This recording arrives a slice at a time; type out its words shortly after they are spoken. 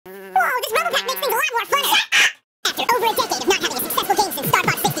this Rumble Pack makes things a lot more funner. After over a decade of not having a successful game since Star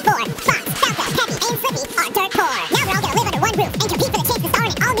Fox 64, Fox, Falco, Peppy, and Slippy are dirt poor. Now we're all gonna live under one roof and compete for the chance to star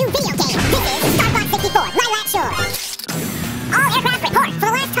in an all-new video game. This is Star Fox 64, Lilac Shore. All aircraft report. For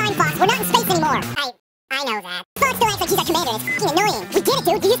the last time, Fox, we're not in space anymore. I know that. Fox still acts like he's our commander, and it's fucking annoying. We get it,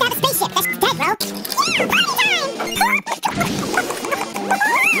 dude. You used to have a spaceship. That's dead, bro. Yeah, party time!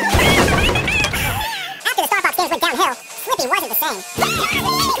 After the Star Fox games went downhill, Slippy wasn't the same.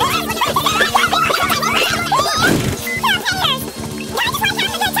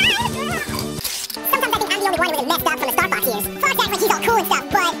 Sometimes I think I'm the only one who was messed up from the Star Fox years. Fox acts like he's all cool and stuff,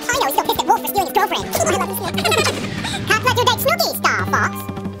 but I know he's still pissed at Wolf for stealing his girlfriend. I love this snake. Can't let you date Snooki, Star Fox.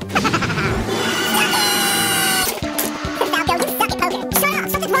 Falco, you suck at poker. Shut up!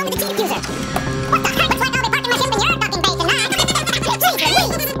 Something's wrong with the cheat accuser. What the heck? Looks like I'll be parking my ship in your fucking base tonight. Jeez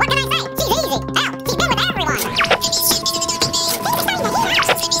Louise! What can I say? She's easy. Hell, she's been with everyone.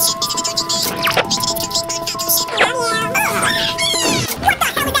 What the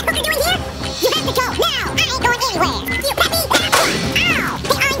hell is that hooker doing here? You have to go now! I ain't going anywhere! You Peppy! Ow!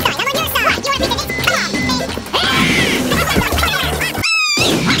 Hey Einstein, I'm on your side! You want me to this? Come on!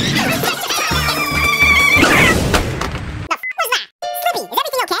 The fuck was that? Slippy, is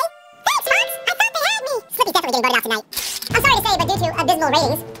everything okay? Thanks, Fox! I thought they had me! Slippy's definitely getting voted out tonight. I'm sorry to say, but due to abysmal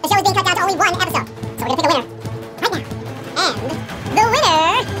ratings, the show is being cut down to only one episode. So we're gonna pick a winner. Right now. And the winner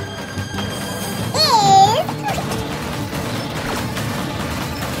is...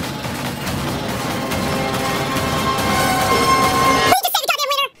 We just say the goddamn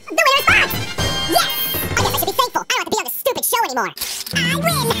winner! The winner is Fox! Yes! I guess I should be thankful. I don't have to be on this stupid show anymore. I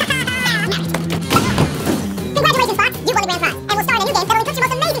win! Congratulations, Fox! You won the grand prize, and we'll star in a new game that'll eclipse your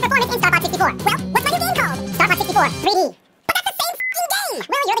most amazing performance in Star Fox 64. Well, what's my new game called? Star Fox 64 3D. But that's the same f***ing game!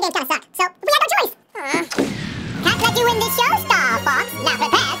 Well, your other games kinda suck, so we had no choice. Can't let you win this show, Star Fox. Now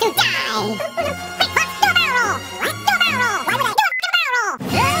prepare to die! Hey, Fox, do a barrel roll! What? Do a barrel roll! Why would I do a barrel roll?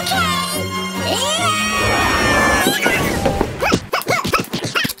 Okay!